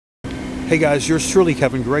Hey guys, yours truly,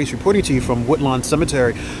 Kevin Grace, reporting to you from Woodlawn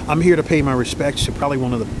Cemetery. I'm here to pay my respects to probably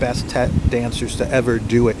one of the best tap dancers to ever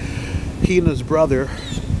do it. He and his brother,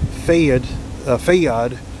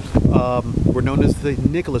 Fayyad, were known as the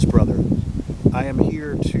Nicholas brother. I am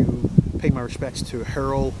here to pay my respects to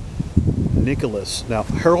Harold Nicholas. Now,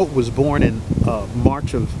 Harold was born in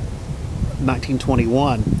March of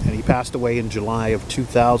 1921, and he passed away in July of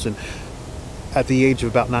 2000. At the age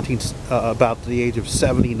of about the age of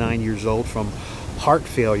 79 years old from heart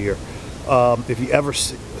failure. If you ever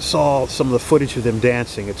saw some of the footage of them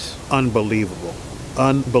dancing, it's unbelievable,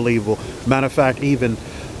 unbelievable. Matter of fact, even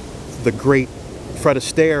the great Fred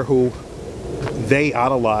Astaire, who they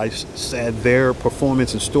idolized, said their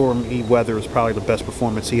performance in Stormy Weather is probably the best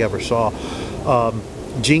performance he ever saw.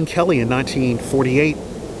 Gene Kelly in 1948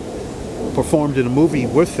 performed in a movie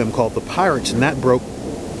with them called The Pirates, and that broke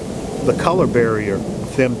the color barrier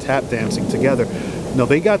with them tap dancing together. Now,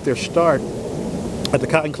 they got their start at the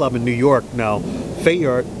Cotton Club in New York. Now,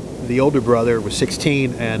 Fayyad, the older brother, was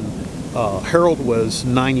 16, and Harold was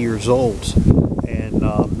 9 years old. And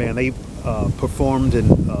man, they performed in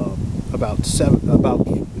about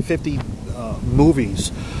 50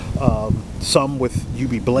 movies, some with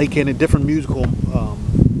U.B. Blake in it, different musical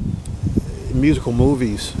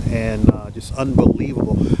movies, and just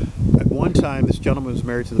unbelievable. At one time, this gentleman was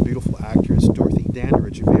married to the beautiful actress Dorothy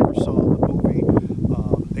Dandridge. If you ever saw the movie,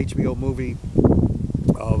 HBO movie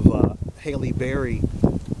of Halle Berry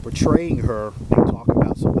portraying her, they talk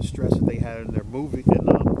about some of the stress that they had in their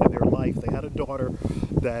in their life. They had a daughter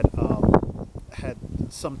that had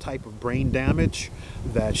some type of brain damage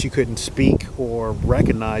that she couldn't speak or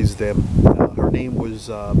recognize them. Her name was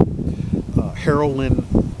Carolyn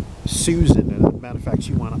Susan, and as a matter of fact,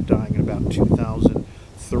 she wound up dying in about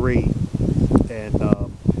 2003. And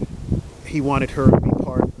he wanted her to be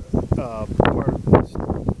part of this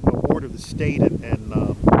award of the state, and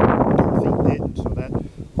Dorothy didn't, so that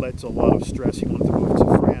led to a lot of stress. He wanted to move to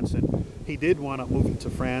France, and he did wind up moving to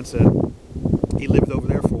France, and he lived over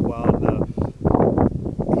there for a while, and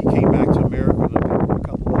he came back to America and appeared in a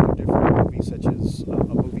couple other different movies, such as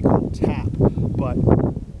a movie called Tap. But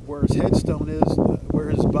where his headstone is, where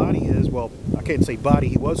his body is, well, I can't say body,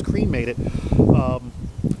 he was cremated.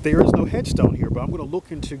 There is no headstone here, but I'm going to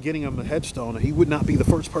look into getting him a headstone. He would not be the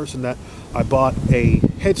first person that I bought a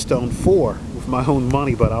headstone for with my own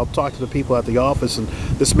money, but I'll talk to the people at the office, and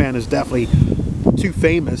this man is definitely too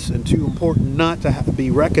famous and too important not to be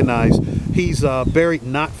recognized. He's buried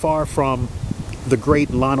not far from the great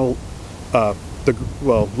Lionel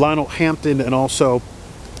Hampton, and also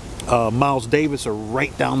Miles Davis are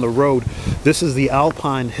right down the road. This is the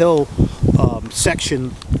Alpine Hill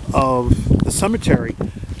section of the cemetery,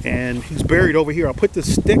 and he's buried over here. I'll put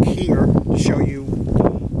this stick here to show you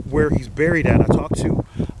where he's buried at. I talked to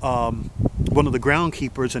one of the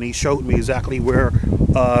groundkeepers, and he showed me exactly where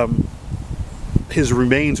his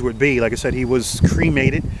remains would be. Like I said, he was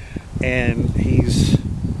cremated, and he's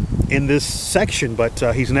in this section, but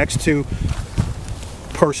he's next to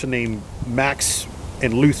a person named Max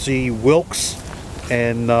and Lucy Wilkes,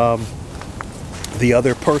 and the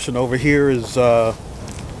other person over here is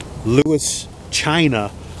Louis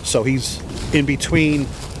China. So he's in between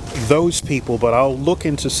those people, but I'll look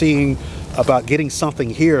into seeing about getting something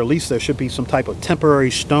here. At least there should be some type of temporary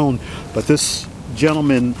stone, but this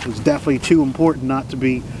gentleman is definitely too important not to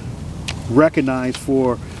be recognized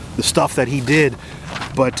for the stuff that he did.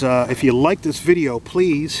 But if you like this video,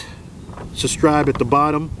 please subscribe at the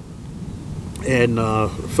bottom, and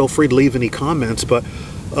feel free to leave any comments. But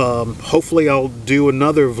hopefully I'll do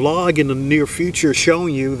another vlog in the near future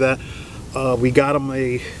showing you that we got him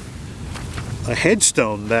a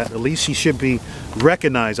headstone, that at least he should be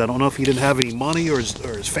recognized. I don't know if he didn't have any money, or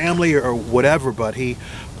his family, or whatever, but he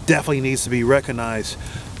definitely needs to be recognized.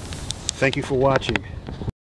 Thank you for watching.